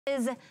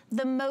is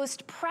the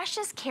most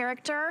precious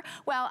character.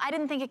 Well, I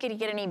didn't think it could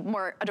get any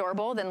more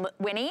adorable than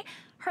Winnie.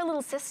 Her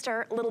little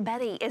sister, little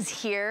Betty, is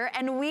here,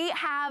 and we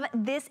have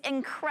this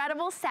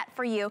incredible set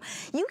for you.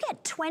 You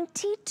get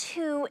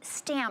 22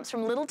 stamps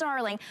from Little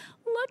Darling.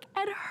 Look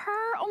at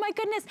her, oh my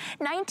goodness.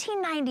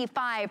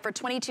 $19.95 for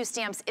 22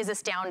 stamps is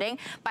astounding.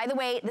 By the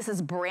way, this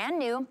is brand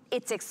new.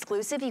 It's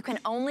exclusive, you can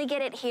only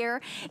get it here.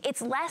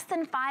 It's less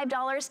than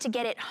 $5 to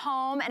get it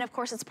home, and of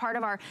course it's part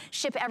of our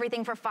ship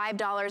everything for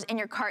 $5 in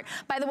your cart.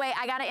 By the way,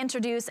 I gotta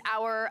introduce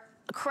our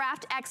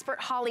craft expert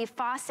Holly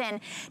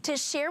Fossen to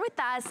share with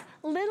us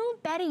little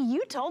Betty.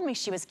 You told me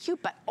she was cute,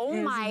 but oh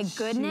my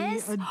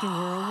goodness, she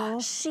adorable?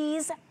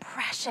 She's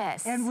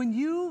precious. And when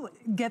you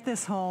get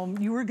this home,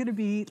 you are going to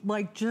be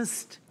like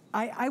just.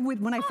 I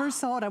would, when I first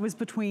saw it, I was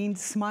between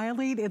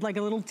smiling and like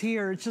a little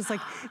tear. It's just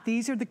like,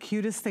 these are the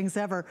cutest things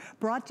ever.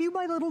 Brought to you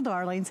by Little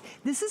Darlings.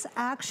 This is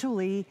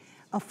actually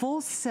a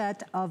full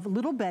set of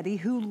Little Betty,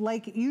 who,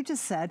 like you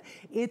just said,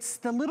 it's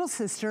the little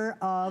sister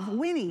of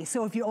Winnie.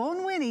 So if you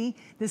own Winnie,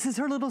 this is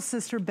her little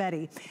sister,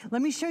 Betty.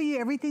 Let me show you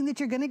everything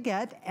that you're gonna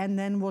get, and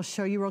then we'll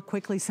show you real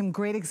quickly some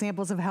great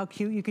examples of how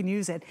cute you can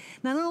use it.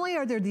 Not only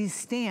are there these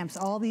stamps,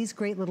 all these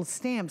great little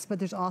stamps, but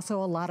there's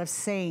also a lot of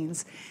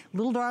sayings.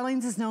 Little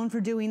Darlings is known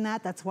for doing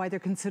that. That's why they're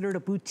considered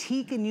a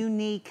boutique and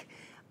unique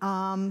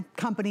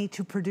company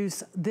to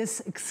produce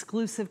this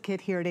exclusive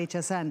kit here at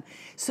HSN.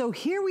 So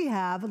here we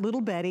have little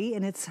Betty,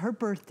 and it's her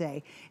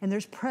birthday, and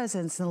there's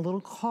presents and a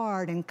little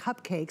card and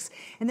cupcakes,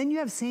 and then you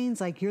have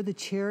sayings like, you're the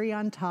cherry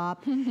on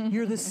top,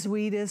 you're the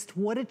sweetest,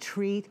 what a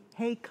treat,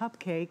 hey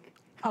Cupcake.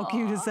 How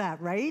cute is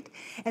that, right?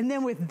 And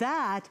then with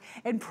that,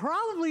 and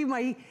probably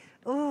my,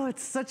 oh,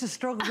 it's such a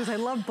struggle because I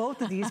love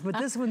both of these, but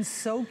this one's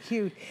so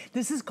cute.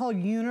 This is called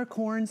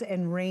Unicorns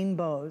and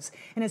Rainbows,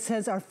 and it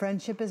says, our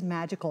friendship is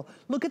magical.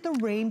 Look at the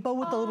rainbow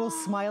with the little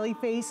smiley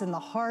face and the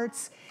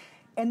hearts.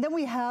 And then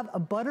we have a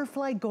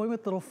butterfly going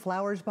with little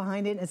flowers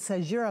behind it. It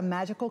says, you're a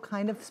magical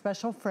kind of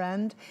special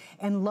friend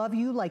and love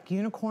you like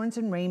unicorns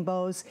and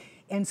rainbows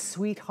and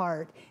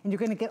sweetheart. And you're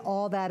gonna get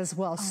all that as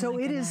well. So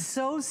it is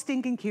so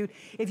stinking cute.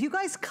 If you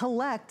guys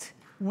collect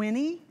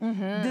Winnie,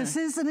 this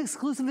is an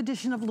exclusive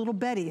edition of Little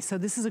Betty. So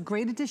this is a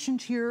great addition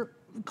to your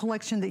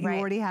collection that you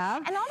already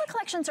have. And all the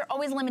collections are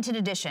always limited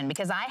edition,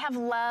 because I have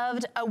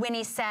loved a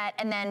Winnie set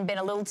and then been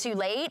a little too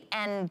late,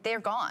 and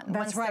they're gone. That's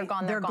Once right.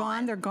 They're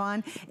gone, they're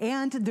gone.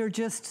 And they're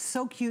just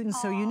so cute and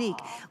so unique.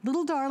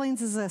 Little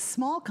Darlings is a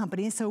small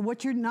company, so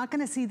what you're not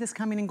gonna see this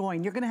coming and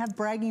going. You're gonna have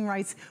bragging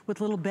rights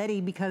with little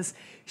Betty because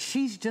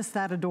she's just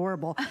that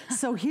adorable.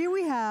 So here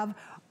we have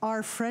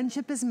our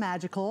friendship is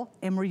magical,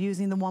 and we're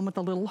using the one with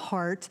the little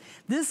heart.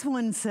 This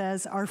one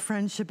says, our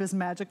friendship is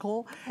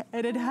magical,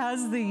 and it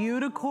has the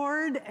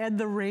unicorn and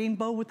the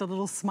rainbow with the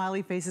little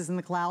smiley faces in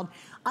the cloud.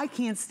 I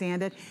can't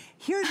stand it.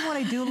 Here's what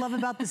I do love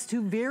about this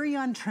too, very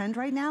on trend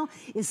right now,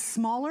 is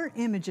smaller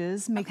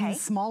images, making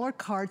smaller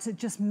cards that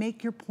just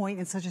make your point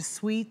in such a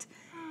sweet,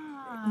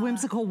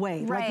 whimsical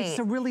way. Like, it's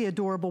a really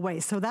adorable way.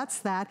 So that's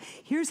that.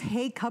 Here's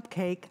Hey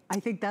Cupcake. I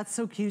think that's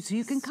so cute. So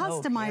you can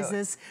customize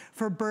this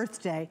for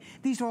birthday.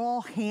 These are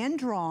all hand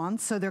drawn,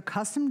 so they're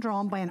custom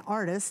drawn by an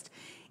artist,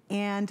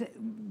 and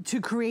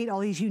to create all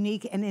these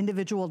unique and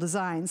individual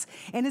designs.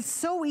 And it's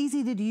so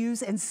easy to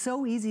use and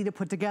so easy to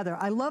put together.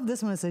 I love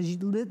this one. It says,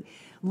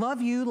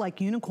 love you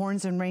like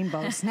unicorns and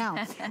rainbows.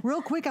 Now,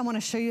 real quick, I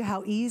wanna show you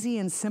how easy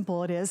and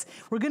simple it is.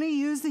 We're gonna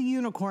use the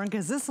unicorn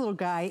because this little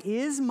guy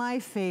is my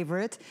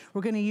favorite.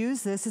 We're gonna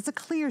use this, it's a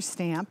clear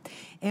stamp.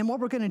 And what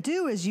we're gonna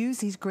do is use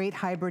these great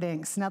hybrid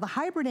inks. Now the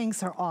hybrid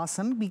inks are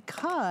awesome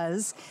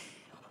because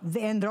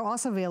and they're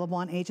also available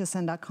on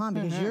hsn.com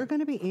because you're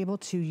gonna be able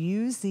to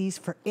use these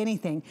for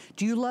anything.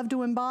 Do you love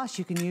to emboss?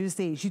 You can use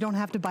these. You don't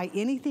have to buy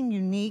anything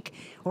unique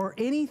or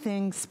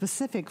anything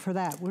specific for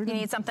that. You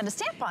need something to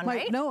stamp on,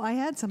 right? No, I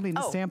had something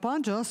to stamp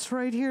on just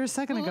right here a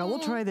second ago. We'll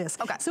try this.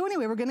 Okay. So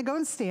anyway, we're gonna go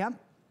and stamp,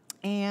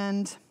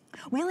 and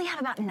we only have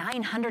about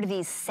 900 of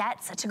these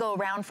sets to go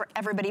around for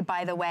everybody,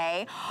 by the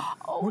way.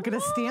 We're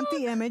gonna stamp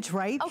the image,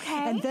 right?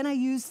 Okay. And then I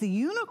use the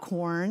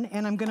unicorn,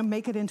 and I'm gonna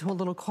make it into a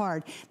little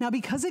card. Now,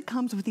 because it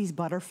comes with these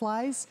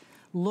butterflies,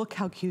 look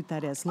how cute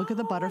that is. Look at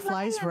the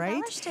butterflies,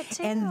 right?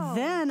 And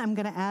then I'm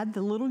gonna add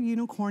the little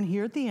unicorn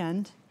here at the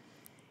end.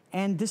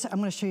 And this, I'm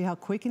gonna show you how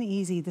quick and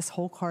easy this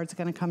whole card's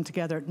gonna come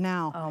together.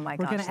 Now,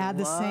 we're gonna add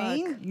the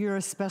saying, you're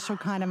a special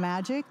kind of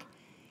magic.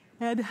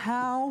 And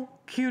how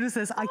cute is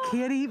this? I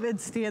can't even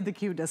stand the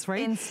cuteness,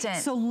 right? Instant.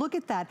 So look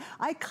at that.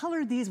 I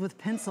colored these with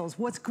pencils.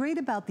 What's great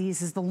about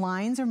these is the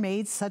lines are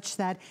made such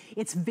that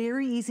it's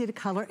very easy to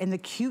color, and the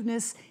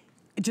cuteness,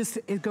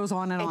 it goes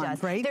on and on,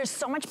 right? There's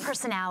so much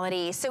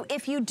personality. So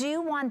if you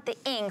do want the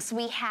inks,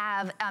 we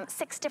have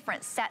 6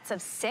 different sets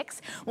of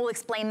 6. We'll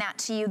explain that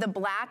to you. The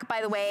black,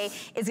 by the way,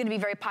 is gonna be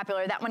very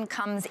popular. That one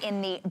comes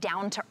in the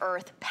Down to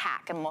Earth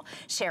pack, and we'll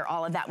share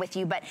all of that with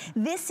you. But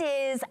this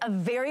is a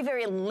very,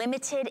 very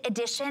limited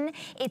edition.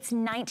 It's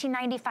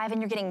 $19.95,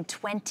 and you're getting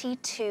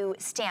 22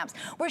 stamps.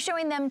 We're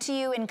showing them to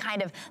you in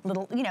kind of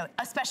little, you know,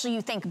 especially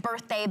you think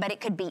birthday, but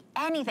it could be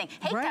anything.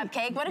 Hey,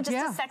 Cupcake, what a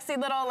just a sexy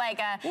little, like,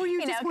 or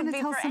you know, could be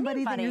tell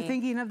somebody anybody. that you're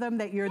thinking of them,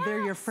 that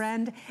they're your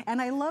friend.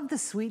 And I love the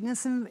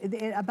sweetness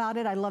about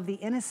it. I love the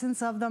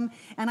innocence of them.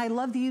 And I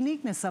love the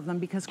uniqueness of them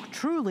because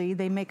truly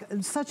they make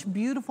such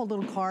beautiful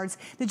little cards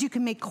that you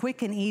can make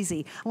quick and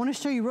easy. I want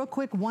to show you real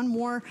quick one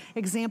more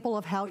example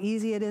of how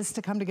easy it is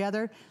to come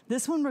together.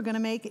 This one we're going to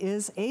make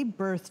is a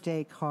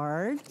birthday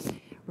card.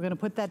 We're going to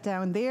put that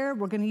down there.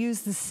 We're going to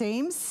use the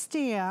same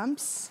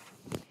stamps.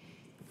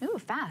 Ooh,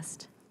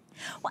 fast.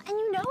 Well, and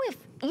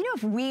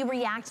if we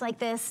react like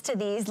this to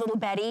these little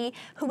Betty,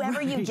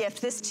 whoever you gift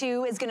this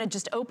to is gonna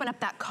just open up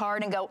that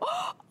card and go,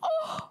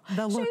 oh,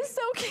 she's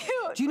so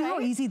cute. Do you know how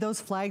easy those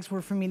flags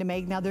were for me to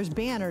make? Now there's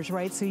banners,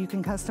 right? So you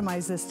can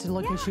customize this to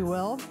look as you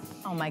will.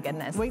 Oh my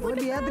goodness. Wait, let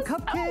me add the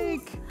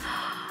cupcake.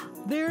 Oh.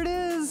 There it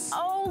is.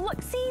 Oh,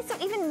 look, see, so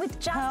even with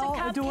just a cupcake.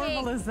 How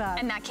adorable is that?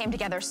 And that came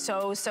together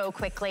so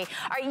quickly.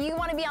 All right, you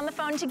wanna be on the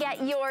phone to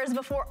get yours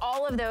before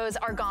all of those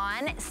are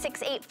gone.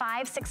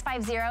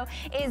 685-650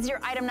 is your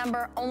item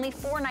number, only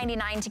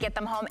 $4.99 to get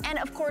them home. And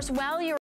of course, while you're